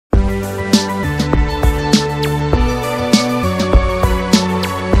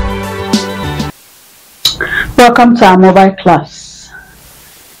Welcome to our mobile class.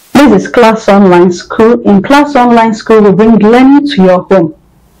 This is Class Online School. In Class Online School, we bring learning to your home.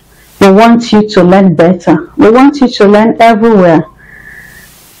 We want you to learn better. We want you to learn everywhere.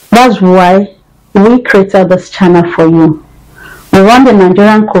 That's why we created this channel for you. We run the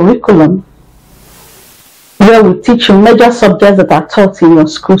Nigerian curriculum where we teach you major subjects that are taught in your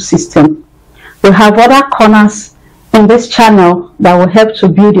school system. We have other corners in this channel that will help to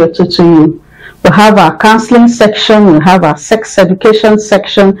build your tutu. We have our counseling section, we have our sex education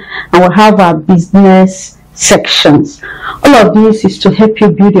section, and we have our business sections. All of this is to help you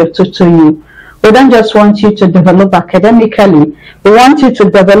build your tutu. We don't just want you to develop academically, we want you to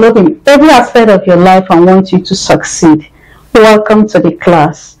develop in every aspect of your life and want you to succeed. Welcome to the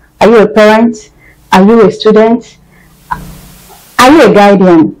class. Are you a parent? Are you a student? Are you a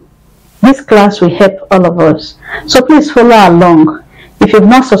guardian? This class will help all of us. So please follow along. If you've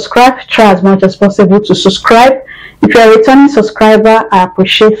not subscribed, try as much as possible to subscribe. If you're a returning subscriber, I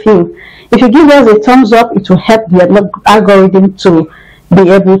appreciate you. If you give us a thumbs up, it will help the algorithm to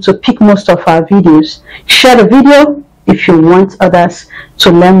be able to pick most of our videos. Share the video if you want others to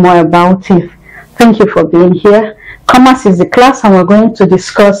learn more about it. Thank you for being here. Commerce is the class and we're going to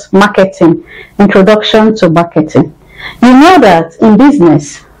discuss marketing, introduction to marketing. You know that in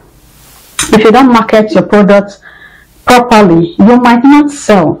business, if you don't market your product properly, you might not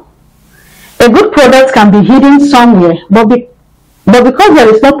sell. A good product can be hidden somewhere, but because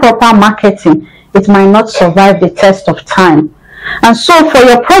there is no proper marketing, it might not survive the test of time. And so for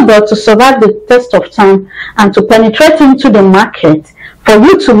your product to survive the test of time and to penetrate into the market, for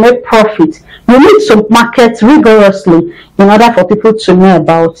you to make profit, you need to market rigorously in order for people to know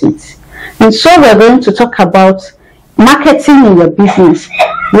about it. And so we're going to talk about marketing in your business.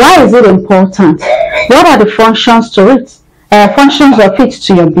 Why is it important? What are the functions to it? Functions of it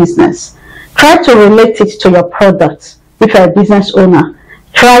to your business. Try to relate it to your product if you're a business owner.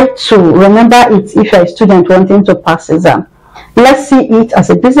 Try to remember it if you're a student wanting to pass exam. Let's see it as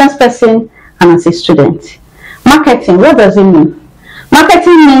a business person and as a student. Marketing, what does it mean?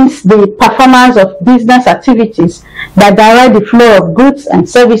 Marketing means the performance of business activities that direct the flow of goods and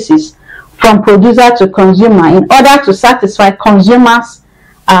services from producer to consumer in order to satisfy consumers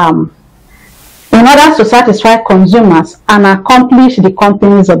and accomplish the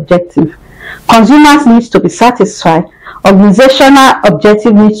company's objective. Consumers need to be satisfied. Organizational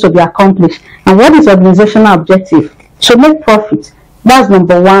objective needs to be accomplished. And what is organizational objective? To make profit. That's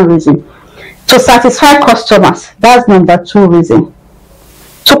number one reason. To satisfy customers. That's number two reason.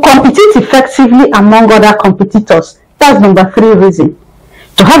 To compete effectively among other competitors. That's number three reason.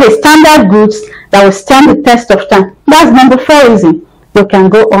 To have a standard goods that will stand the test of time. That's number four reason. You can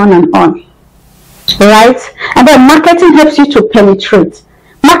go on and on. Right? And then marketing helps you to penetrate.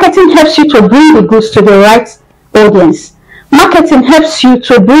 Marketing helps you to bring the goods to the right audience. Marketing helps you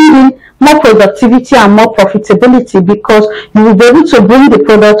to bring in more productivity and more profitability because you will be able to bring the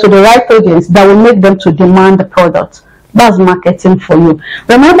product to the right audience that will make them to demand the product. That's marketing for you.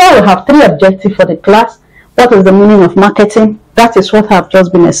 Remember, we have three objectives for the class. What is the meaning of marketing? That is what I've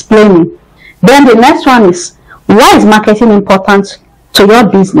just been explaining. Then the next one is, why is marketing important to your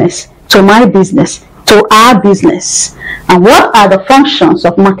business, to my business, to our business? And what are the functions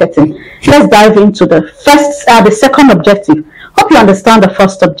of marketing? Let's dive into the second objective. Hope you understand the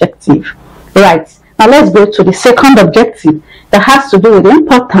first objective. Right. Now let's go to the second objective that has to do with the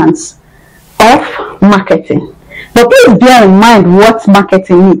importance of marketing. But please bear in mind what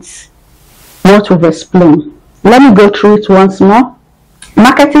marketing is, what we've explained. Let me go through it once more.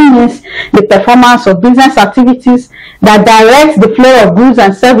 Marketing means the performance of business activities that directs the flow of goods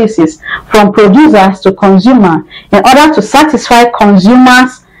and services from producers to consumer in order to satisfy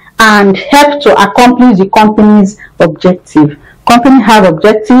consumers and help to accomplish the company's objective. Companies have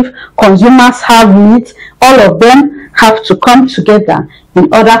objective, consumers have needs, all of them have to come together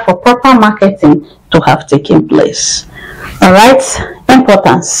in order for proper marketing to have taken place. All right,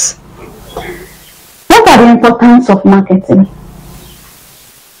 importance. What are the importance of marketing?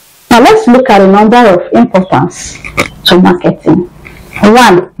 Now let's look at a number of importance to marketing.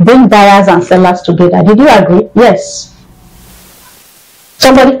 One, bring buyers and sellers together. Did you agree? Yes.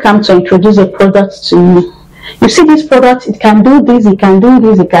 Somebody comes to introduce a product to you. You see this product, it can do this, it can do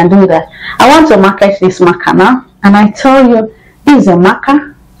this, it can do that. I want to market this marker now. And I tell you, this is a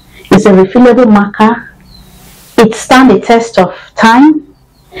marker. It's a refillable marker. It stands the test of time.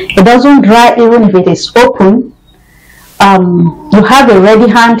 It doesn't dry even if it is open. You have a ready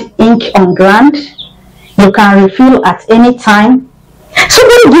hand ink on ground. You can refill at any time.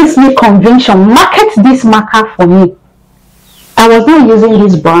 Somebody gives me conviction, market this marker for me. I was not using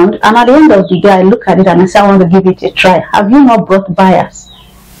this brand, and at the end of the day, I look at it and I say, I want to give it a try. Have you not brought buyers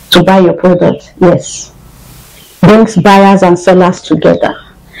to buy your product? Yes. Brings buyers and sellers together.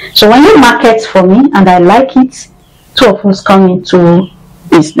 So when you market for me and I like it, two of us come into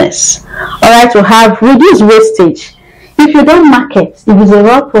business. Alright, to have reduced wastage. If you don't market, if it's a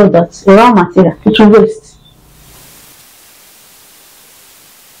raw product, a raw material, it will waste.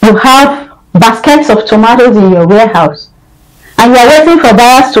 You have baskets of tomatoes in your warehouse and you are waiting for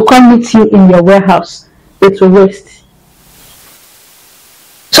buyers to come meet you in your warehouse, it will waste.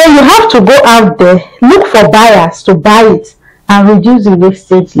 So you have to go out there, look for buyers to buy it and reduce the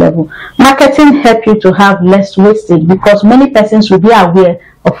wastage level. Marketing helps you to have less wastage because many persons will be aware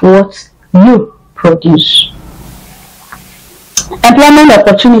of what you produce. Employment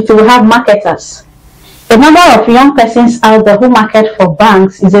opportunity, we have marketers. The number of young persons out there who market for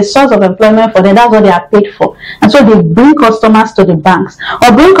banks is a source of employment for them. That's what they are paid for. And so they bring customers to the banks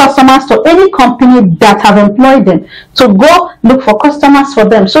or bring customers to any company that have employed them to go look for customers for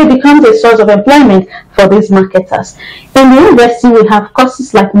them. So it becomes a source of employment for these marketers. In the university, we have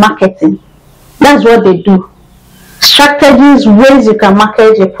courses like marketing. That's what they do. Strategies, ways you can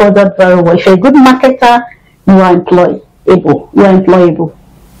market your product very well. If you're a good marketer, you are employable.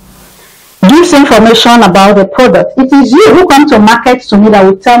 Gives information about the product. It is you who come to market to me that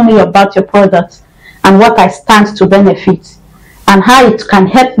will tell me about your product and what I stand to benefit and how it can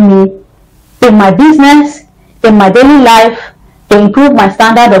help me in my business, in my daily life, to improve my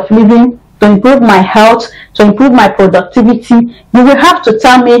standard of living, to improve my health, to improve my productivity. You will have to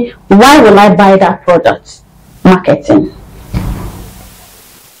tell me, why will I buy that product? Marketing.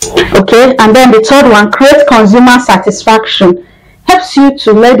 Okay, and then the third one, create consumer satisfaction. Helps you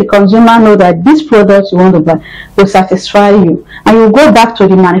to let the consumer know that this product you want to buy will satisfy you, and you go back to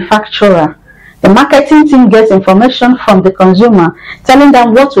the manufacturer. The marketing team gets information from the consumer, telling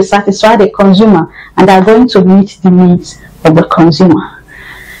them what will satisfy the consumer, and they are going to meet the needs of the consumer.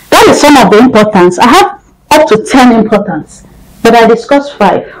 That is some of the importance. I have up to 10 importance, but I discussed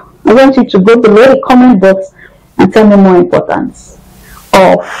 5. I want you to go below the comment box and tell me more importance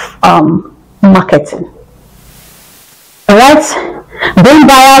of marketing. Alright, bring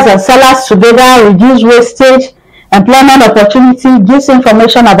buyers and sellers together, reduce wastage, employment opportunity, gives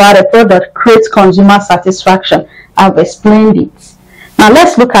information about a product, creates consumer satisfaction. I've explained it. Now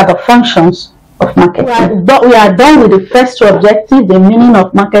let's look at the functions of marketing. We are done with the first 2 objectives, the meaning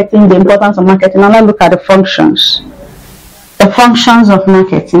of marketing, the importance of marketing. Now let's look at the functions. The functions of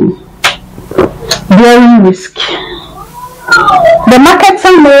marketing. Bearing risk. The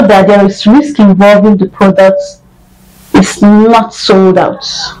marketer knows that there is risk involving the products is not sold out,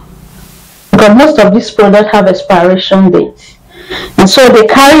 because most of these products have expiration date, and so they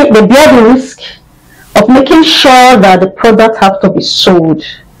bear the risk of making sure that the product have to be sold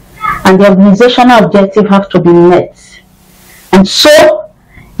and the organizational objective have to be met. And so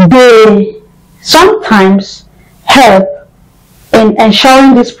they sometimes help in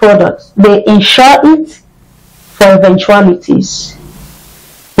ensuring these products. They insure it for eventualities.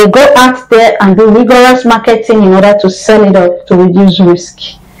 They go out there and do rigorous marketing in order to sell it up to reduce risk.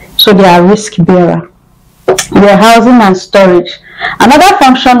 So they are risk bearer. Warehousing and storage. Another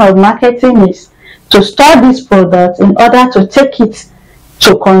function of marketing is to store these products in order to take it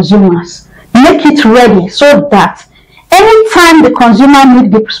to consumers. Make it ready so that anytime the consumer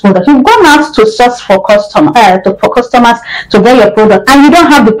needs this product, you've gone out to search for customers to get your product, and you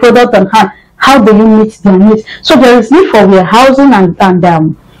don't have the product on hand. How do you meet their needs? So there is need for warehousing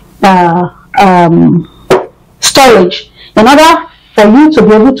and storage in order for you to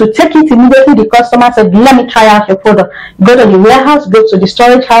be able to take it immediately. The customer said, let me try out your product. Go to the warehouse, go to the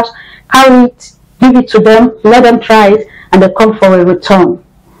storage house, carry it, give it to them, let them try it, and they come for a return.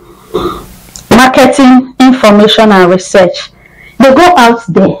 Marketing, information, and research. They go out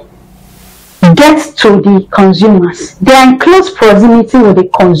there, get to the consumers. They are in close proximity with the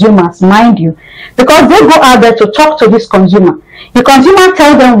consumers, mind you, because they go out there to talk to this consumer. The consumer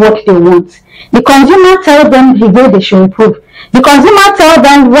tell them what they want. The consumer tell them the way they should improve. The consumer tell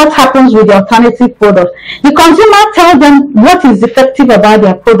them what happens with the alternative product. The consumer tell them what is effective about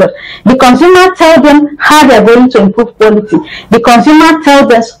their product. The consumer tell them how they are going to improve quality. The consumer tell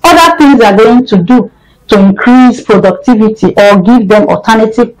them other things they are going to do to increase productivity or give them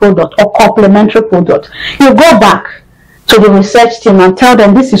alternative product or complementary product. You go back to the research team and tell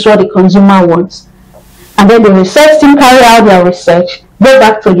them this is what the consumer wants. And then the research team carry out their research, go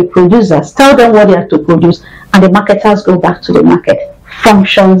back to the producers, tell them what they have to produce, and the marketers go back to the market.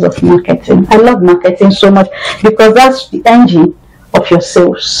 Functions of marketing. I love marketing so much because that's the engine of your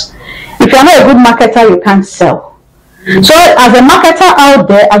sales. If you're not a good marketer, you can't sell. So as a marketer out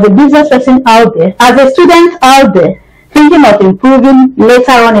there, as a business person out there, as a student out there, thinking of improving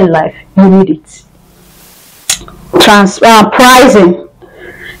later on in life, you need it. Pricing.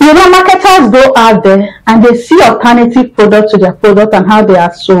 You know, marketers go out there and they see alternative products to their product and how they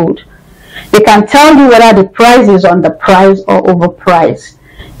are sold. They can tell you whether the price is underpriced or overpriced.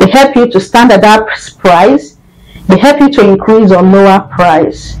 They help you to standardize price. They help you to increase or lower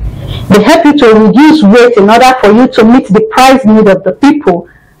price. They help you to reduce weight in order for you to meet the price need of the people,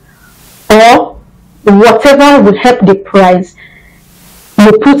 or whatever will help the price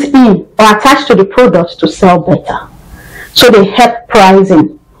you put in or attach to the product to sell better. So they help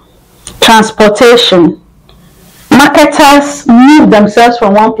pricing. Transportation. Marketers move themselves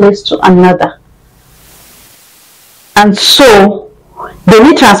from one place to another, and so they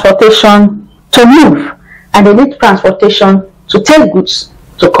need transportation to move, and they need transportation to take goods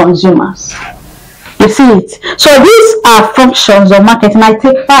to consumers. You see it? So these are functions of marketing. I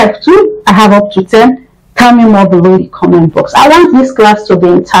take 5 too. I have up to 10. Tell me more below the comment box. I want this class to be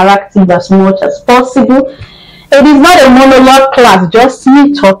interactive as much as possible. It is not a monologue class, just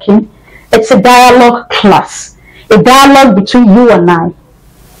me talking. It's a dialogue class. A dialogue between you and I.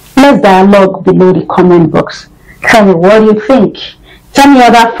 Let's dialogue below the comment box. Tell me, what do you think? Tell me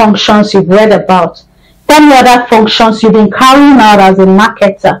other functions you've read about. Tell me other functions you've been carrying out as a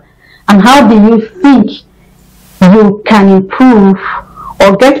marketer, and how do you think you can improve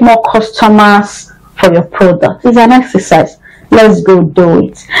or get more customers for your product? It's an exercise. Let's go do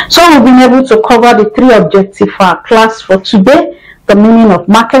it. So we've been able to cover the 3 objectives for our class for today. The meaning of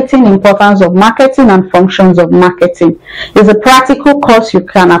marketing, importance of marketing, and functions of marketing. It's a practical course you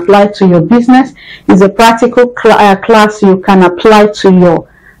can apply to your business. It's a practical class you can apply to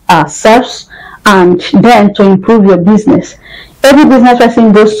yourselves, and then to improve your business. Every business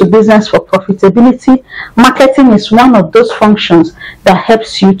person goes to business for profitability. Marketing is one of those functions that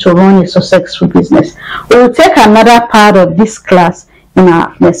helps you to run a successful business. We will take another part of this class in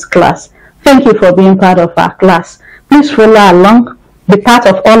our next class. Thank you for being part of our class. Please follow along, be part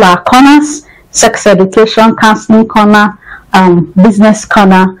of all our corners: sex education, counseling corner, business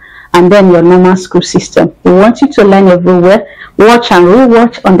corner, and then your normal school system. We want you to learn everywhere. Watch and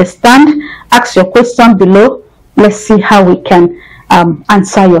rewatch, understand, ask your question below. Let's see how we can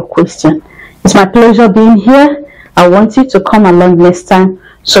answer your question. It's my pleasure being here. I want you to come along next time.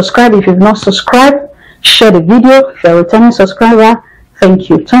 Subscribe if you've not subscribed. Share the video if you're a returning subscriber. Thank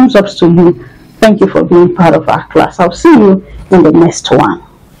you. Thumbs up to you. Thank you for being part of our class. I'll see you in the next one.